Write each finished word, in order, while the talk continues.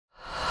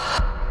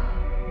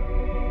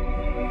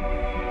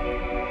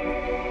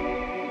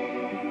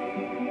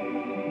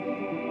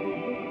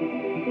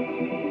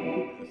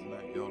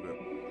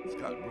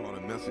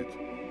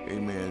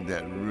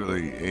that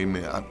really,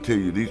 amen. I tell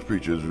you, these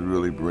preachers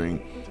really bring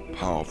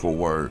powerful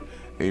word.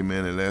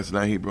 Amen. And last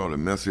night he brought a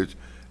message,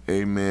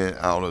 amen,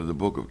 out of the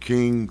book of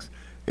Kings.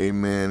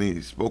 Amen.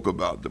 He spoke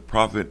about the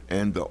prophet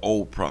and the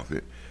old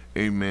prophet.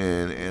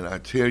 Amen. And I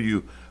tell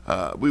you,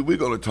 we're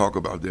going to talk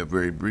about that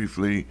very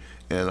briefly.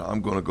 And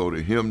I'm going to go to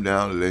him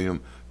now to let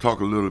him talk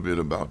a little bit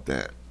about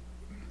that.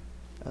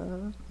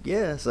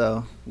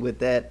 So with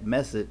that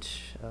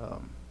message,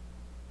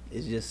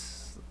 it's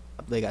just,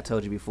 I think I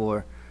told you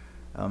before,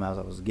 as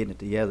I was getting it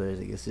together,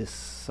 it's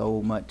just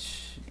so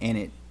much in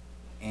it.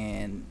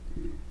 And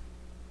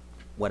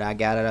what I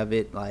got out of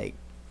it, like,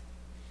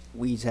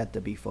 we just have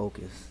to be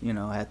focused,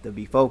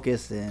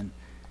 and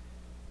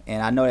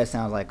I know that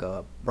sounds like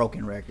a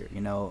broken record,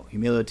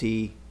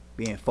 humility,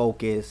 being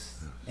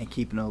focused, and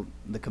keeping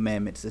the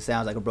commandments. It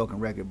sounds like a broken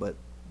record, but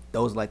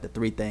those are like the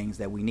three things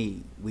that we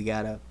need. We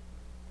got to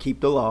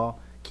keep the law,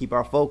 keep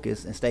our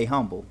focus, and stay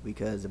humble,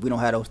 because if we don't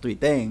have those three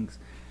things,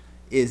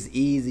 it's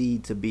easy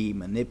to be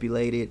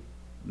manipulated,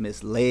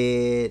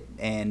 misled,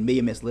 and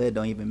being misled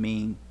don't even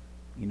mean,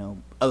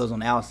 others on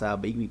the outside,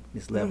 but you can be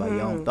misled by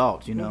your own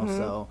thoughts,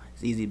 so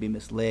it's easy to be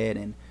misled.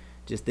 And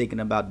just thinking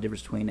about the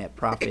difference between that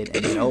prophet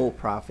and that old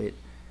prophet,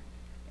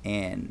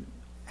 and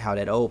how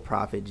that old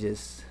prophet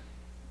just,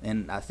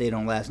 and I said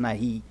on last night,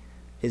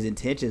 his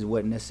intentions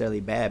wasn't necessarily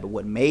bad, but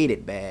what made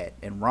it bad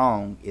and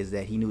wrong is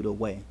that he knew the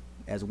way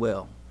as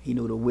well. He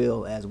knew the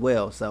will as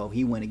well. So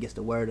he went against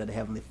the word of the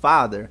Heavenly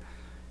Father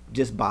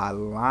just by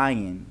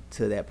lying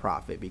to that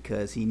prophet,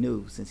 because he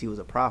knew, since he was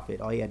a prophet,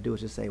 all he had to do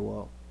was just say,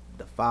 well,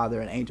 the Father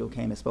and angel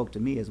came and spoke to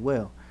me as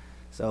well.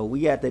 So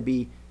we have to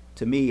be,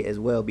 to me as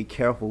well, be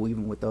careful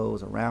even with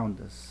those around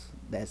us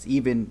that's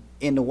even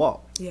in the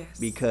walk. Yes.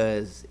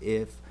 Because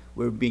if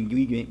we've been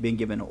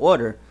given an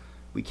order,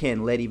 we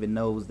can't let even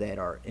those that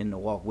are in the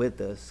walk with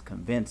us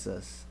convince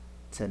us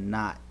to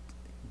not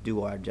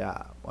do our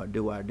job or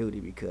do our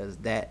duty, because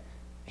that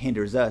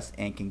hinders us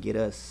and can get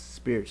us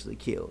spiritually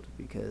killed,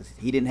 because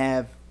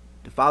the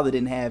Father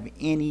didn't have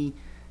any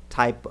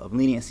type of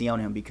leniency on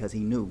him, because he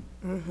knew.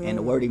 And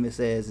the word even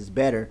says it's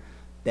better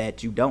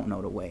that you don't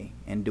know the way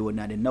and do it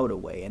not to know the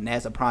way. And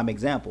that's a prime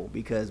example,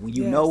 because when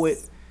you know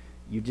it,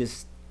 you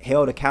just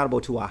held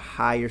accountable to a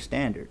higher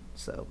standard.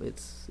 So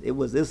it's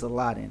a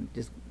lot, and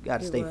just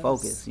got to stay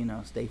focused,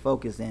 stay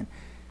focused and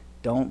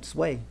don't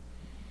sway.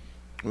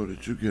 What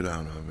did you get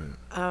out of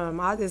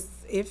it?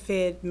 It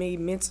fed me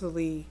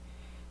mentally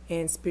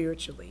and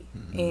spiritually.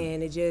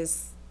 And it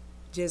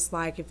just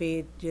like, if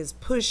it just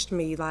pushed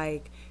me,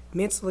 like,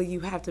 mentally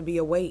you have to be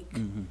awake,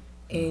 and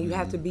you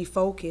have to be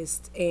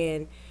focused.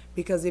 And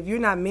because if you're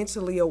not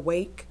mentally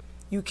awake,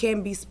 you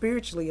can be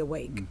spiritually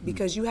awake,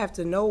 because you have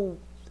to know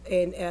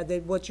and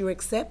that what you're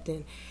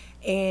accepting,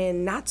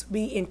 and not to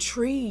be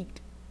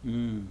intrigued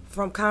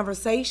from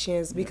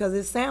conversations because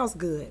it sounds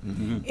good.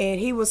 And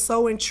he was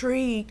so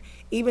intrigued,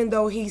 even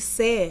though he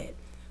said,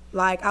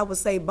 like I would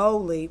say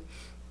boldly,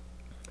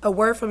 a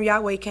word from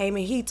Yahweh came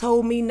and he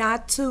told me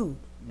not to.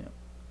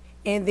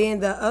 And then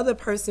the other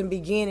person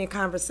began in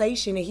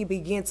conversation, and he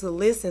began to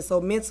listen.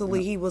 So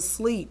mentally he was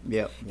asleep.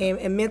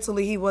 And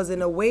mentally he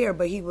wasn't aware,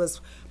 but he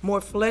was more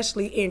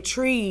fleshly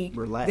intrigued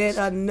that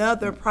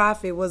another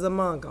prophet was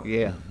among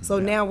them. So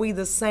now we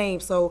the same.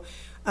 So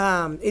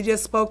it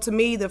just spoke to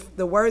me.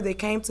 The word that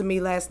came to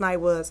me last night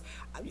was,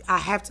 I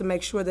have to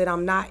make sure that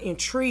I'm not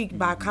intrigued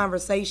by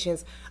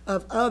conversations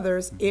of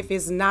others if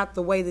it's not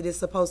the way that it's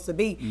supposed to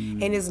be.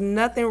 And there's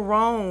nothing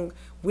wrong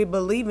with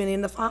believing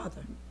in the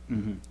Father.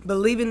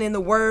 Believing in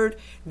the word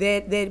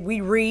that we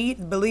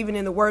read, believing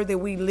in the word that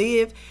we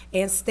live,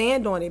 and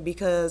stand on it,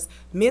 because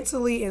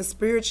mentally and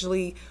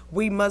spiritually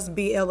we must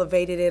be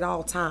elevated at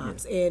all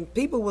times. And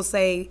people will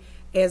say,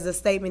 as the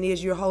statement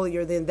is, you're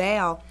holier than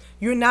thou.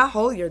 You're not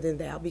holier than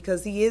thou,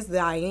 because he is the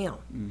I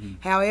am.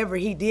 However,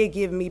 he did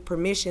give me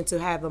permission to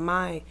have a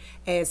mind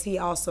as he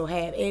also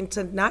had, and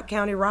to not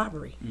count it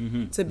robbery,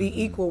 to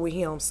be equal with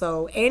him.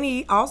 So, and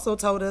he also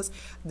told us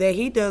that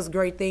he does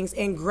great things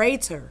and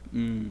greater.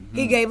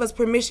 He gave us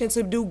permission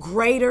to do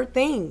greater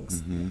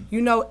things,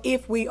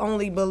 if we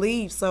only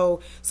believe.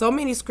 So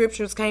many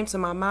scriptures came to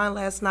my mind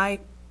last night.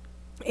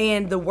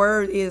 And the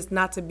word is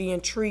not to be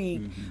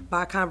intrigued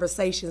by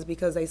conversations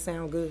because they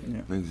sound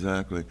good.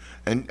 Exactly.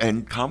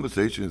 And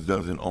conversations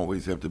doesn't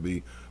always have to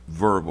be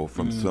verbal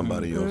from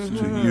somebody else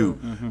to you.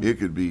 It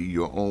could be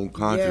your own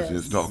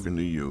consciousness talking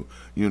to you.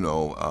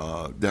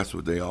 That's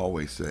what they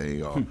always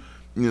say. Or,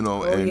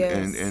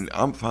 and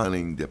I'm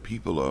finding that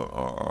people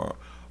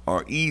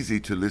are easy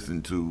to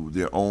listen to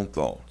their own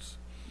thoughts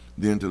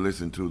than to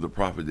listen to the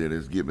prophet that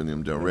has given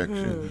them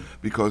direction,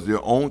 because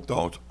their own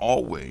thoughts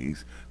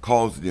always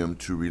cause them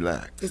to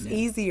relax. It's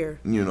easier.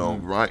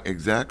 Right,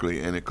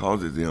 exactly. And it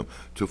causes them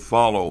to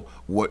follow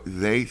what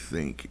they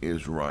think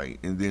is right.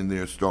 And then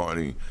they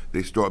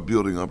start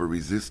building up a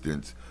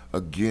resistance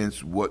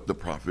against what the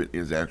prophet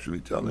is actually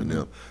telling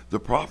them. The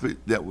prophet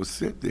that was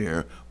sent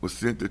there was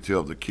sent to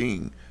tell the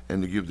king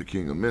and to give the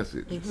king a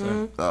message.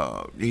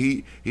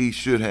 He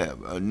should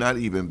have not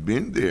even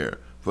been there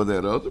for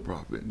that other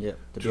prophet Yep,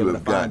 to be to able to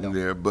have find gotten them.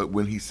 there. But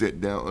when he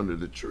sat down under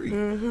the tree,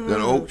 that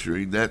oak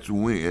tree, that's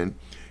when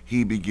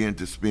he began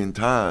to spend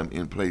time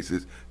in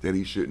places that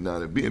he should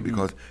not have been.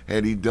 Because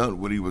had he done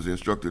what he was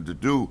instructed to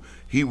do,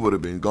 he would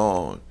have been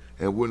gone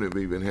and wouldn't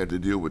have even had to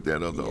deal with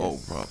that other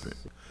old prophet.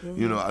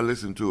 You know, I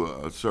listened to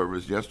a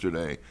service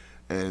yesterday,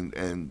 and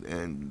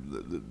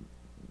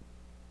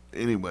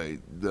anyway,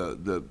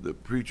 the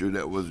preacher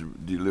that was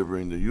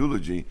delivering the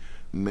eulogy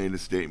made a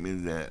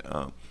statement that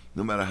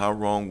no matter how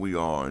wrong we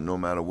are, no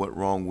matter what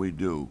wrong we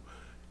do,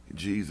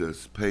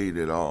 Jesus paid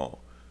it all.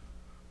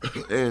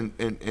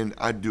 and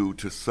I do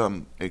to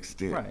some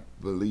extent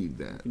believe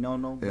that. No,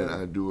 and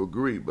I do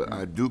agree, but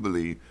I do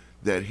believe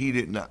that he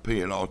did not pay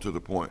it all to the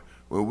point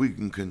where we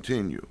can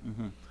continue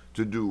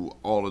to do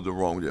all of the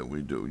wrong that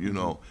we do, you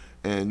know.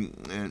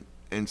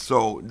 And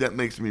so that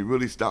makes me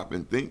really stop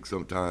and think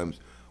sometimes.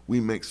 We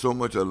make so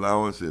much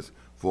allowances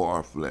for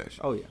our flesh.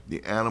 Oh, yeah.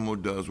 The animal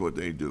does what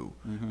they do,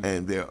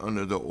 and they're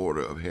under the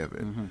order of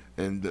heaven.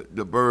 And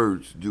the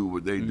birds do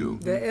what they do.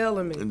 The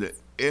elements. And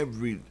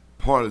every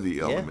part of the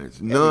elements,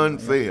 none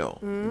fail.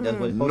 That's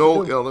what it's supposed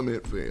No to do.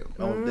 element fail.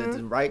 At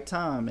the right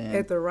time, man.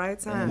 At the right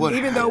time. What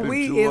Even though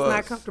happened to it's us?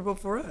 not comfortable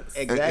for us.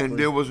 Exactly. And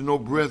there was no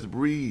breath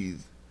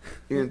breathed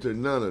into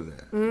none of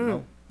that.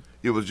 No.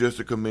 It was just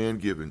a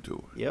command given to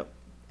us. Yep.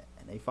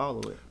 And they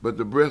follow it. But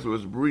the breath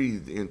was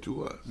breathed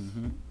into us.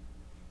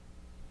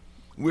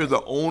 We're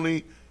the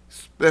only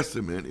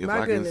specimen, if My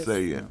I goodness. can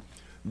say it,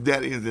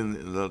 that is in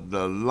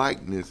the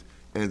likeness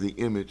and the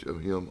image of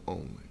him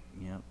only.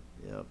 Yep.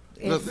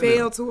 And Nothing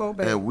fail else. to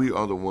obey. And we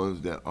are the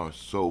ones that are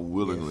so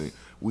willingly. Yes.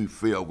 We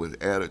fail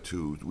with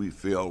attitudes. We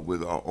fail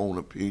with our own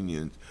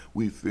opinions.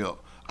 We fail.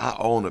 Our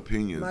own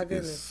opinions My is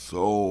goodness.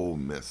 so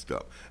messed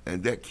up,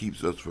 and that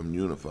keeps us from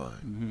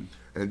unifying.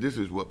 And this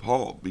is what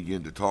Paul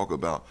began to talk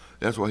about.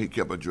 That's why he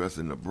kept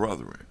addressing the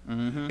brethren.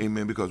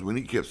 Amen. Because when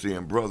he kept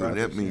saying brethren,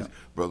 that Brothers, means,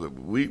 brother,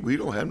 we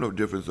don't have no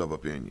difference of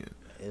opinion.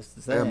 It's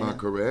the same. Am I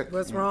correct?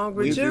 What's wrong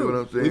with You see what you?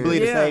 I'm saying? We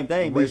believe the Yeah. same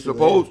thing. We're basically.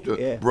 supposed to,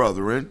 Yeah.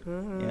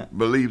 brethren, Yeah.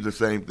 believe the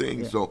same thing.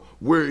 Yeah. So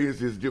where is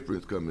this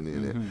difference coming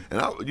in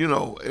at? And you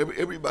know,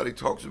 everybody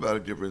talks about a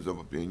difference of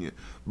opinion,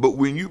 but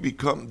when you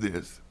become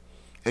this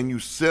and you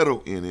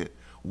settle in it,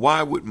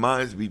 why would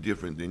mine be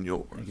different than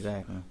yours?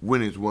 Exactly.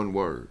 When it's one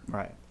word.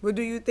 Right. But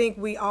do you think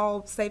we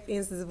all, say for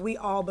instance, if we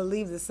all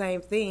believe the same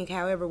thing,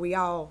 however we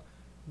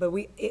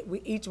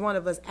each one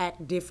of us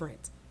act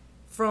different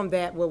from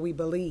that what we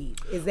believe?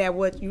 Is that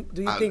what you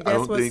do? You think I that's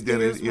don't what think that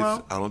steers it's.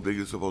 wrong? I don't think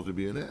it's supposed to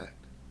be an act.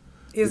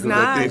 It's Because not.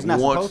 I think It's not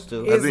once, supposed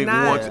to. I It's think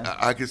not. once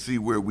I can see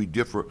where we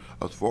differ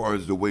as far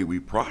as the way we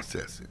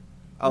process it.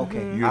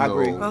 Okay. You I know,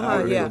 agree. Uh-huh, I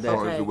agree yeah. with as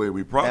far that. as the way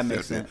we makes process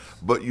it. sense.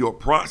 But your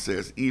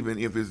process, even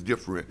if it's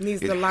different,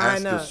 Needs it to line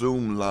has to up.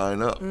 soon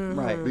line up.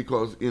 Right.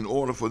 Because in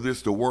order for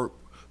this to work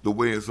the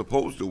way it's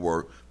supposed to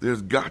work,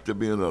 there's got to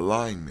be an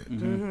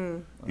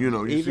alignment. You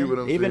know, you see what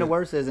I'm saying? Even the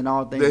word says in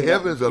all things. The get-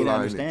 heavens get align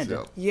understanding.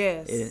 itself.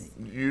 Yes.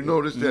 You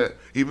notice that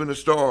even the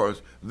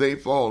stars, they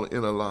fall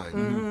in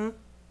alignment.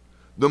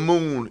 The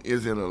moon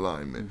is in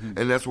alignment.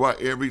 And that's why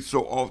every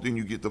so often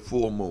you get the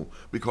full moon,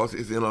 because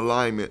it's in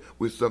alignment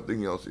with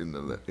something else in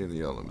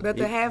the element. But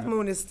the half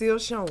moon is still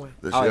showing.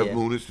 The Oh, half yeah.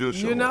 moon is still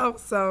showing. You know,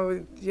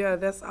 so yeah,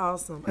 that's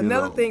awesome. You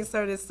Another know. thing,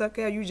 sir, that stuck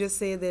out, you just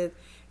said that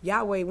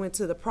Yahweh went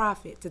to the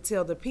prophet to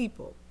tell the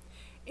people.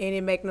 And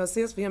it make no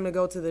sense for him to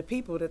go to the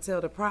people to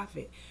tell the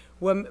prophet.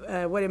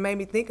 What it made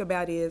me think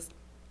about is,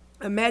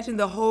 imagine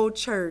the whole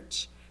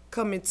church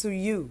coming to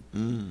you.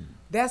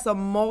 That's a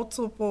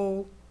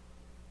multiple,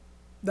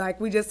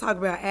 like we just talked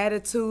about,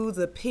 attitudes,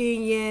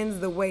 opinions,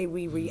 the way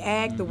we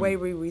react, the way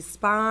we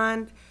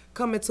respond,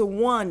 coming to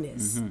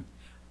oneness.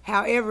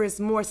 However, it's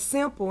more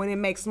simple and it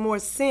makes more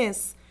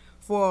sense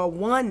for a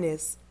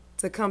oneness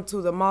to come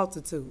to the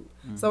multitude.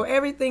 So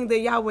everything that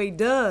Yahweh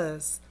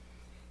does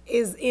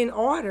is in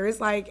order.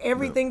 It's like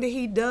everything that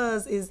he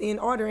does is in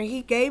order, and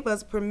he gave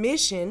us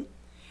permission,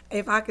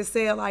 if I could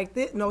say it like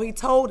this. No, he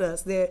told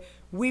us that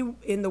we,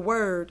 in the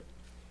word,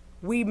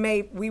 we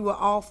will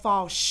all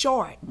fall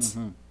short.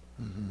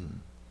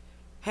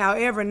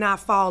 However, not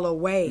fall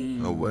away.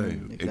 Away.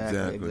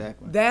 Exactly.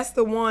 That's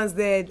the ones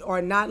that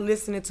are not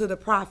listening to the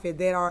prophet,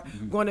 that are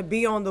going to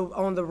be on the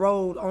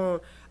road,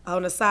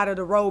 on the side of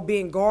the road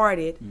being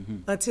guarded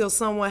until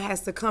someone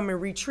has to come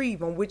and retrieve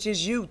them, which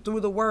is you,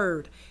 through the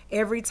word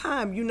every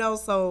time, you know.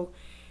 So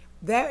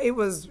that it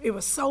was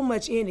so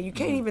much in it. You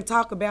can't even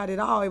talk about it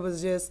all. It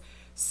was just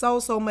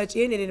so much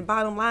in it. And the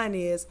bottom line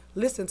is,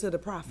 listen to the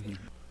prophet.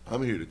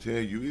 I'm here to tell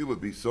you, it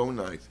would be so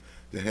nice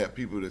to have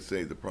people that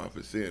say the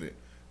prophet said it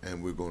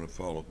and we're going to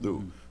follow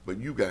through. But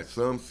you got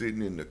some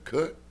sitting in the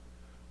cut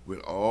with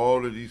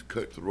all of these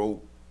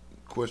cutthroat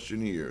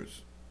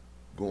questionnaires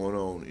going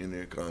on in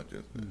their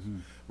consciousness,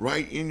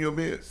 right in your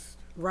midst.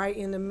 Right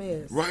in the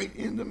midst. Right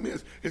in the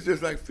midst. It's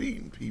just like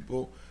feeding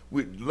people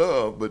with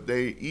love, but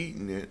they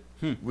eating it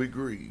with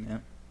greed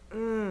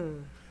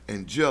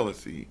and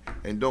jealousy,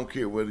 and don't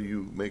care whether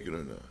you make it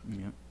or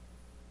not.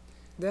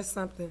 That's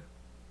something.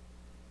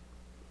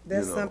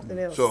 That's you know. something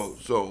else.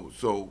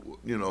 So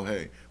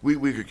hey,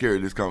 we could carry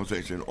this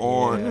conversation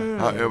on,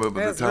 however, but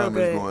That's the time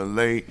real is good. going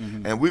late,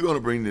 and we're going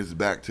to bring this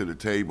back to the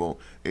table,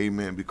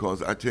 amen.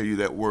 Because I tell you,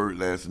 that word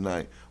last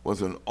night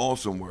was an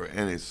awesome word,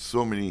 and it's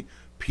so many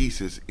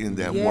pieces in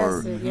that Yes,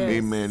 word, yes.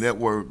 amen. That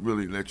word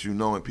really lets you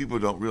know, and people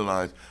don't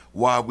realize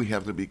why we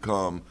have to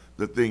become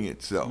the thing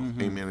itself,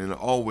 amen. And I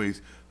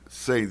always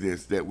say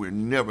this, that we're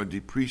never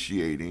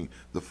depreciating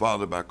the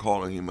Father by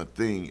calling him a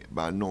thing,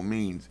 by no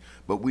means,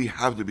 but we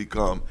have to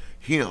become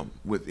him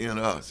within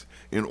us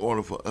in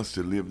order for us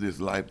to live this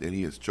life that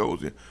he has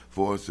chosen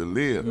for us to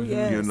live,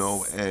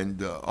 Yes.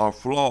 and our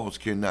flaws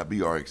cannot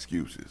be our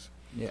excuses.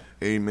 Yeah.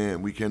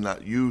 Amen. We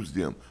cannot use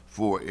them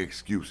for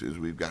excuses.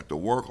 We've got to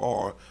work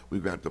hard,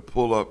 we've got to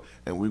pull up,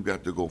 and we've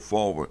got to go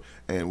forward.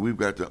 And we've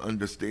got to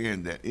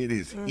understand that it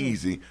is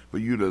easy for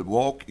you to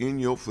walk in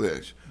your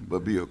flesh,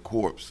 but be a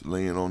corpse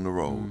laying on the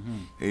road.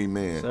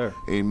 Amen. Sir.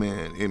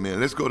 Amen. Amen.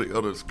 Let's go to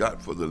Elder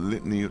Scott for the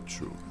litany of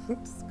truth.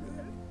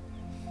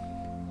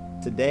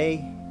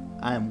 Today,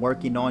 I am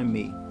working on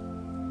me.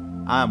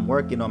 I am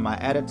working on my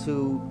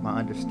attitude, my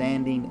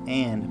understanding,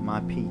 and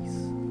my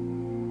peace.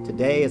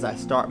 Today, as I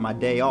start my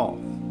day off,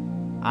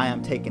 I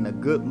am taking a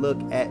good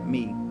look at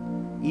me,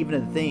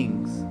 even the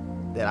things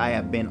that I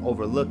have been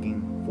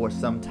overlooking for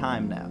some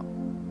time now.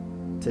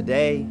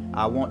 Today,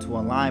 I want to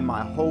align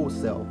my whole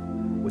self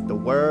with the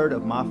word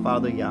of my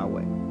Father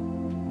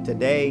Yahweh.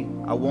 Today,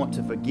 I want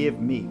to forgive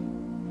me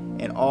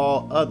and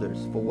all others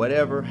for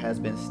whatever has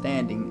been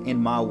standing in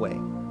my way.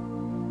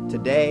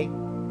 Today,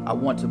 I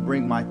want to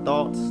bring my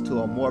thoughts to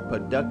a more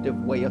productive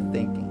way of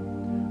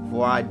thinking,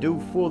 for I do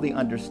fully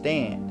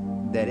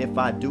understand that if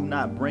I do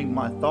not bring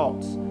my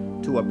thoughts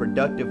to a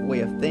productive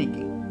way of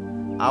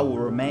thinking, I will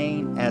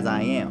remain as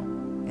I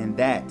am, and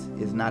that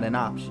is not an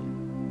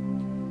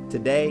option.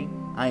 Today,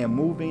 I am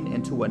moving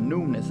into a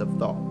newness of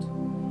thought,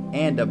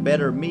 and a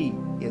better me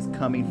is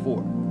coming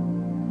forth.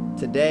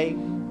 Today,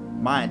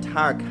 my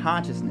entire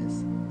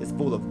consciousness is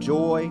full of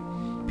joy,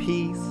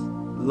 peace,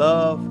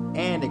 love,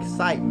 and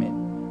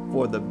excitement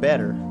for the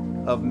better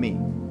of me.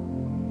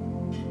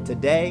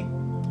 Today,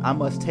 I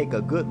must take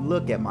a good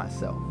look at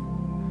myself,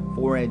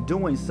 for in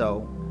doing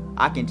so,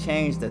 I can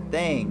change the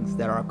things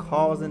that are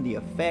causing the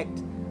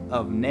effect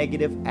of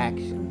negative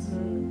actions.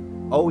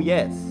 Oh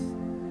yes,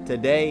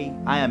 today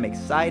I am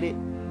excited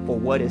for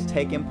what is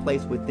taking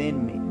place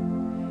within me,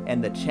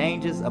 and the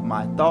changes of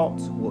my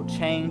thoughts will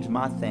change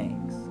my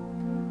things.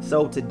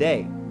 So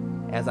today,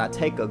 as I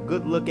take a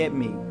good look at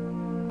me,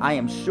 I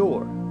am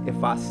sure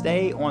if I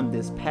stay on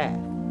this path,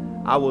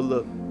 I will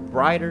look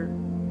brighter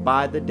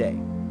by the day.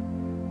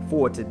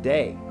 For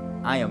today,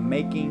 I am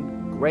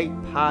making great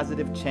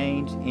positive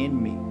change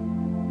in me.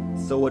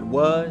 So it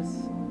was,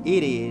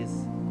 it is,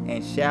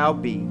 and shall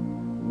be,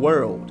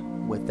 world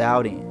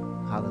without end.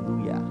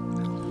 Hallelujah.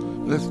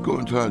 Let's go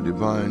into our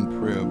divine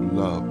prayer of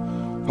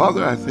love.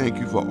 Father, I thank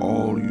you for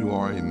all you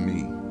are in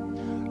me.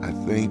 I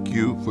thank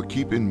you for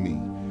keeping me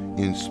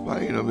in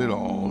spite of it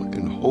all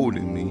and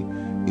holding me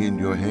in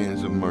your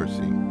hands of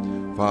mercy.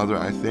 Father,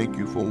 I thank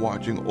you for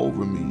watching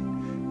over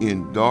me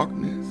in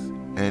darkness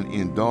and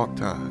in dark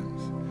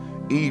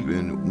times,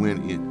 even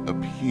when it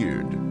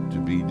appeared to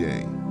be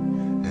day,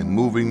 and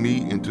moving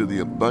me into the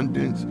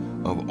abundance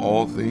of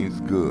all things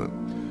good.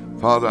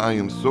 Father, I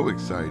am so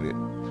excited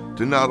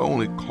to not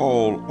only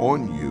call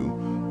on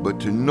you, but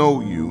to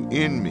know you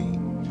in me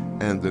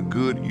and the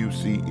good you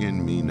see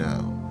in me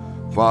now.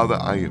 Father,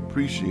 I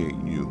appreciate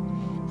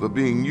you for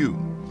being you,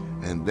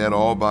 and that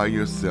all by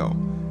yourself,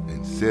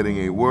 and setting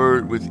a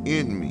word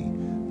within me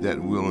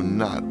that will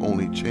not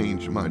only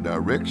change my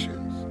directions,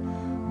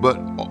 but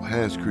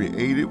has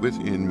created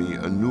within me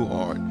a new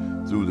heart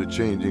through the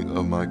changing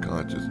of my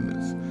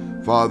consciousness.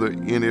 Father,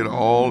 in it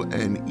all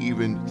and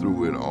even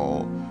through it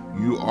all,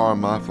 you are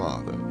my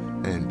Father,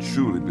 and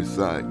truly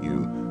beside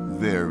you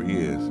there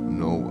is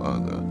no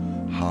other.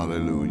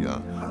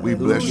 Hallelujah. We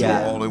bless you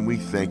all and we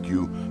thank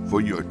you for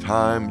your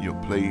time, your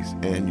place,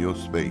 and your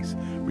space.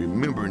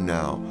 Remember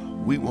now,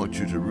 we want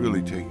you to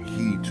really take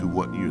heed to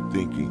what you're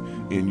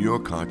thinking in your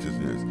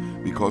consciousness,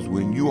 because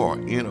when you are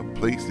in a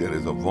place that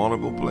is a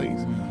vulnerable place,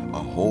 a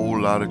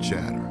whole lot of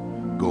chatter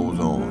goes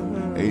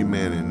on.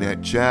 Amen. And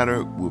that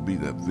chatter will be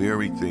the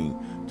very thing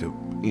to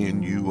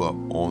end you up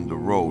on the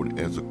road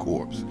as a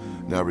corpse.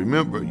 Now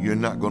remember, you're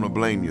not going to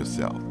blame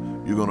yourself.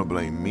 You're going to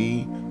blame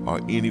me or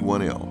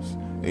anyone else,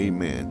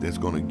 amen, that's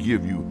going to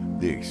give you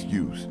the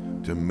excuse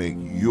to make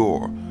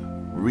your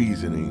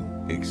reasoning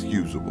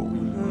excusable.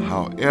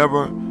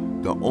 However,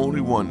 the only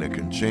one that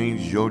can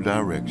change your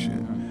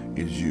direction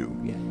is you.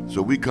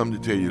 So we come to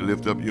tell you,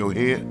 lift up your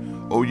head,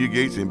 O ye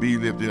gates, and be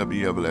lifted up,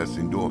 ye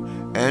everlasting door,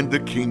 and the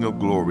King of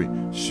glory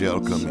shall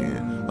come in.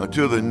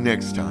 Until the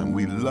next time,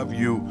 we love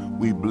you,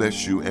 we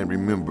bless you, and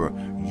remember,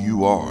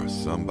 you are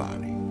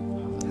somebody.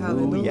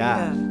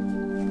 Hallelujah.